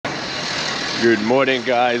Good morning,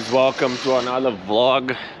 guys. Welcome to another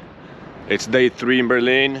vlog. It's day 3 in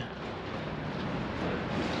Berlin.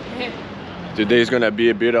 Today is gonna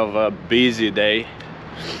be a bit of a busy day.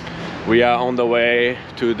 We are on the way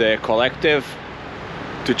to the Kolektif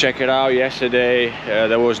to check it out. Yesterday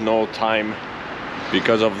there was no time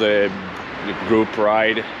because of the group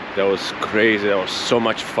ride. That was crazy. That was so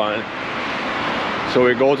much fun. So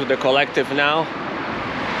we go to the Kolektif now,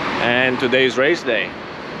 and today is race day.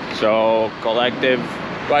 So Kolektif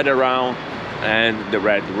right around and the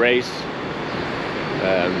RadRace.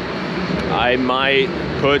 I might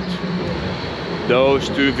put those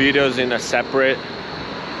two videos in a separate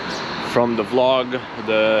from the vlog,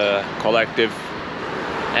 the Kolektif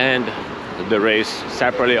and the race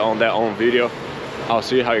separately on their own video. I'll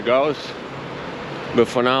see how it goes. But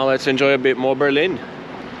for now, let's enjoy a bit more Berlin.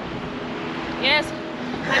 Yes.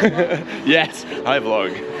 Yes, hi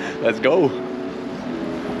vlog. Let's go.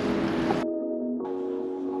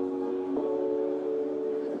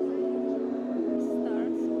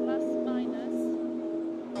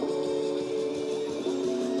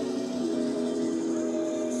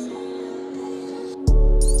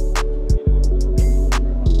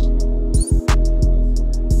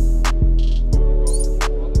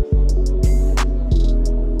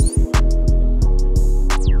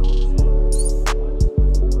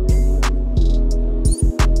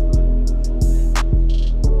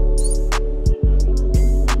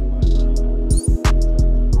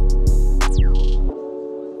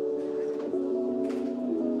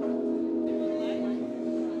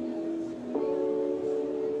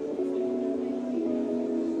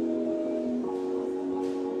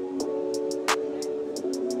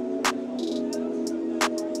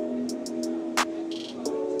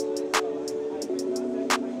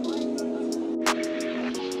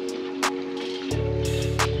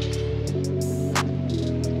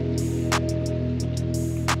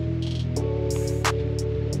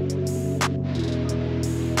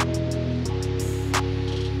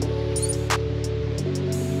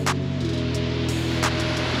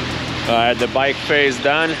 The bike phase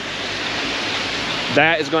done.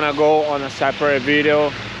 That is gonna go on a separate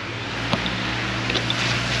video.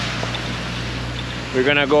 We're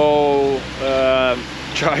gonna go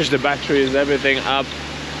charge the batteries, everything up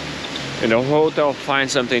in the hotel, find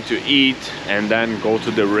something to eat, and then go to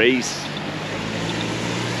the race.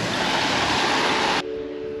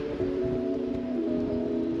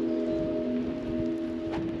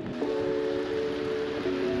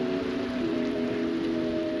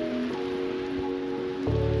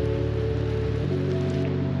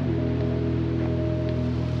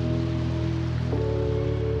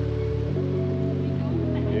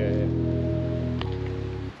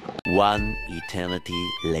 One eternity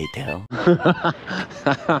later.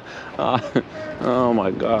 Oh my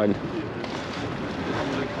God.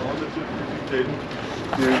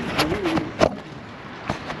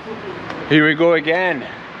 Here we go again.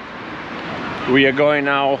 We are going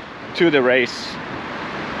now to the race.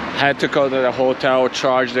 Had to go to the hotel,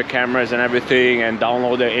 charge the cameras and everything, and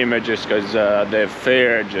download the images because the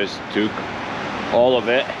fair just took all of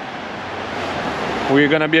it. We're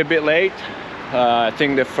gonna be a bit late. I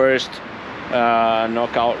think the first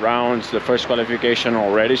knockout rounds, the first qualification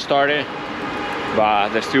already started, but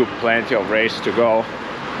there's still plenty of race to go.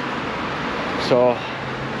 So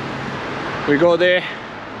we go there.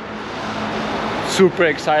 Super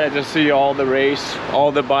excited to see all the race,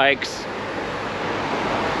 all the bikes,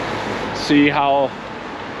 see how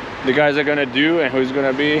the guys are gonna do and who's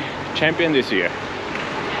gonna be champion this year.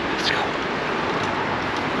 Let's go.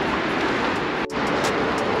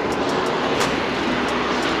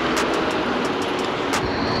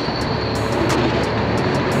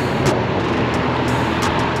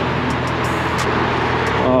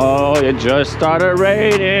 It just started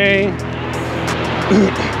raining.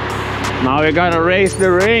 Now we gotta race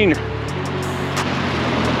the rain.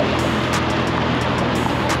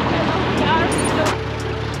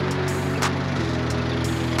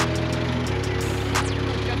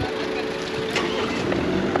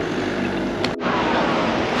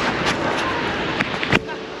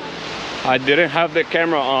 I didn't have the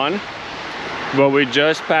camera on, but we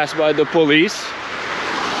just passed by the police.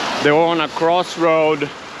 They were on a crossroad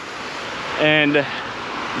and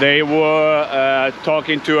they were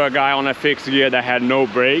talking to a guy on a fixed gear that had no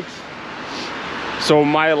brakes. So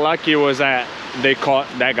my lucky was that they caught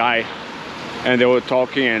that guy and they were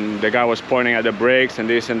talking, and the guy was pointing at the brakes and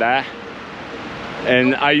this and that.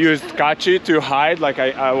 And I used Kachi to hide, like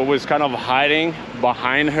I was kind of hiding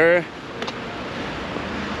behind her,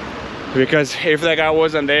 because if that guy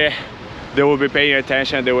wasn't there, they would be paying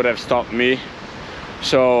attention, they would have stopped me.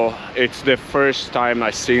 So it's the first time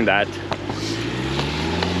I've seen that.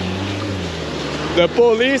 The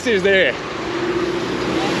police is there.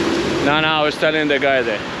 No, I was telling the guy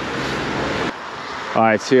there. All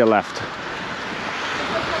right, see you left.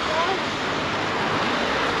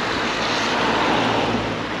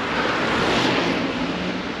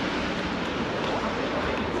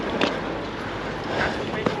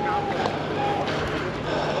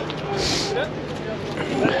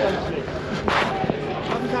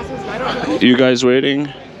 You guys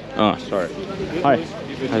waiting? Oh, sorry. Hi,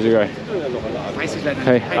 how's it going?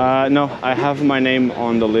 Hey, no, I have my name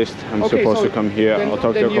on the list. I'm supposed to come here. I'll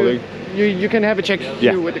talk to a colleague. You can have a check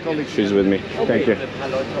Yeah, with the colleague. she's with me. Thank you.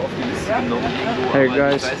 Hey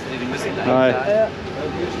guys. Hi.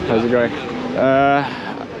 How's it going?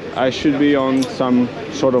 I should be on some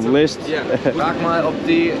sort of list. Frag mal, ob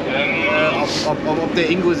der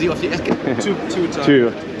Ingo sie auf die erste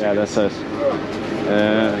Two. Yeah, that says.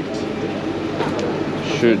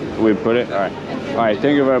 Should we put it? All right. All right.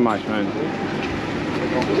 Thank you very much, man.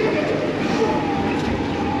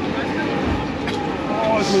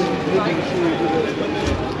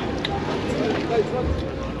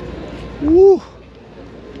 Woo!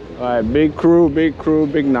 All right. Big crew,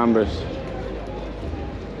 big numbers.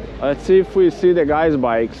 Let's see if we see the guys'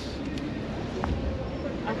 bikes.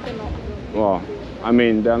 Well, I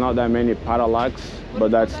mean, there are not that many paralax,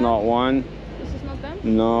 but that's not one. This is not them?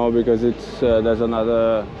 No, because it's there's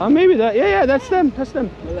another. Oh, maybe that. Yeah, that's them. That's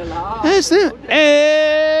them. That's them.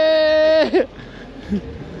 Hey!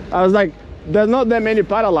 I was like, there's not that many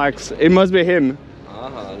paralax. It must be him.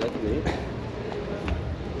 Let me.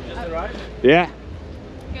 Yeah.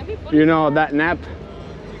 Can we put You it know there? that nap?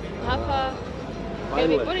 Can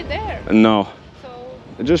we put it there? No.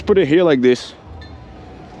 So Just put it here like this.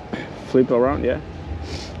 Flip around, yeah.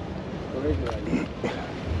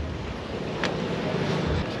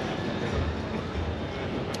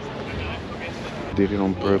 Did it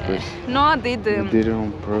on purpose. no, I didn't. Did it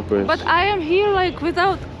on purpose. But I am here like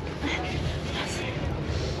without.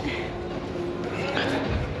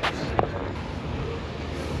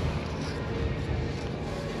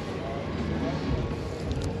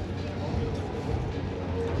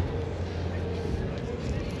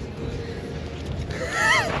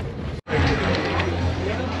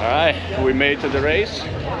 Alright, we made it to the race.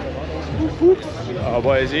 Our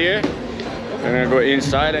boy is here. We're gonna go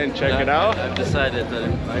inside and check it out. I've decided that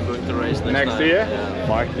I'm going to race Next time. year? Yeah.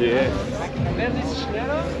 Fuck yeah.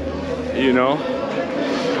 You know.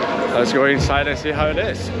 Let's go inside and see how it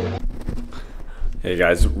is. Hey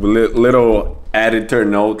guys, little editor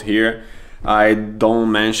note here. I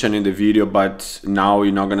don't mention in the video, but now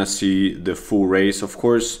you're not gonna see the full race, of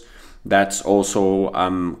course. That's also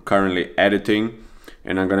I'm currently editing,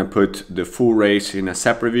 and I'm gonna put the full race in a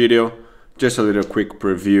separate video. Just a little quick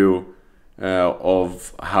preview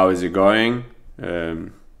of how is it going.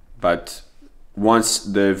 But once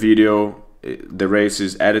the video, the race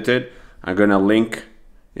is edited, I'm gonna link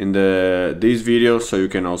in this video so you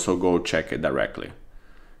can also go check it directly.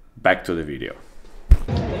 Back to the video.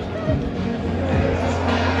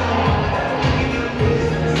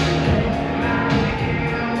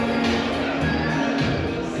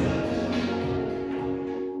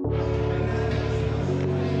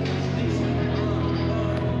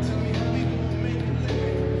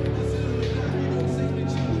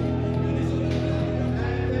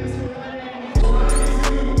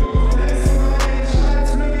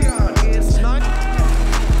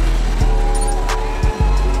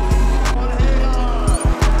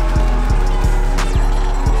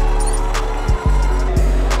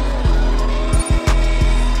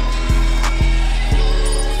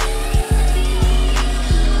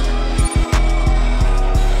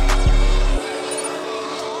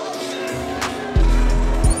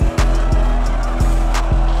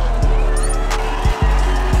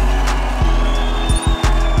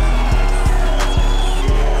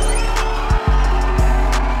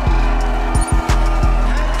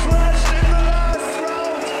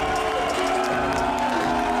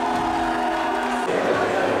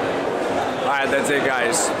 Alright, that's it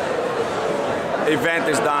guys. Event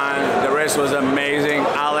is done. The race was amazing.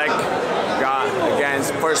 Alec got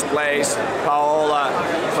against first place. Paola,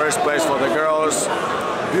 first place for the girls.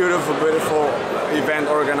 Beautiful, beautiful event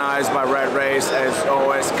organized by RadRace. As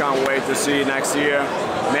always, can't wait to see next year.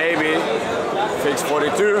 Maybe Fix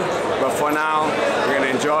 42, but for now, we're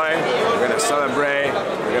gonna enjoy, we're gonna celebrate,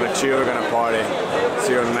 we're gonna chill, we're gonna party.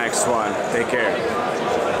 See you on the next one. Take care.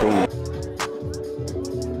 Boom.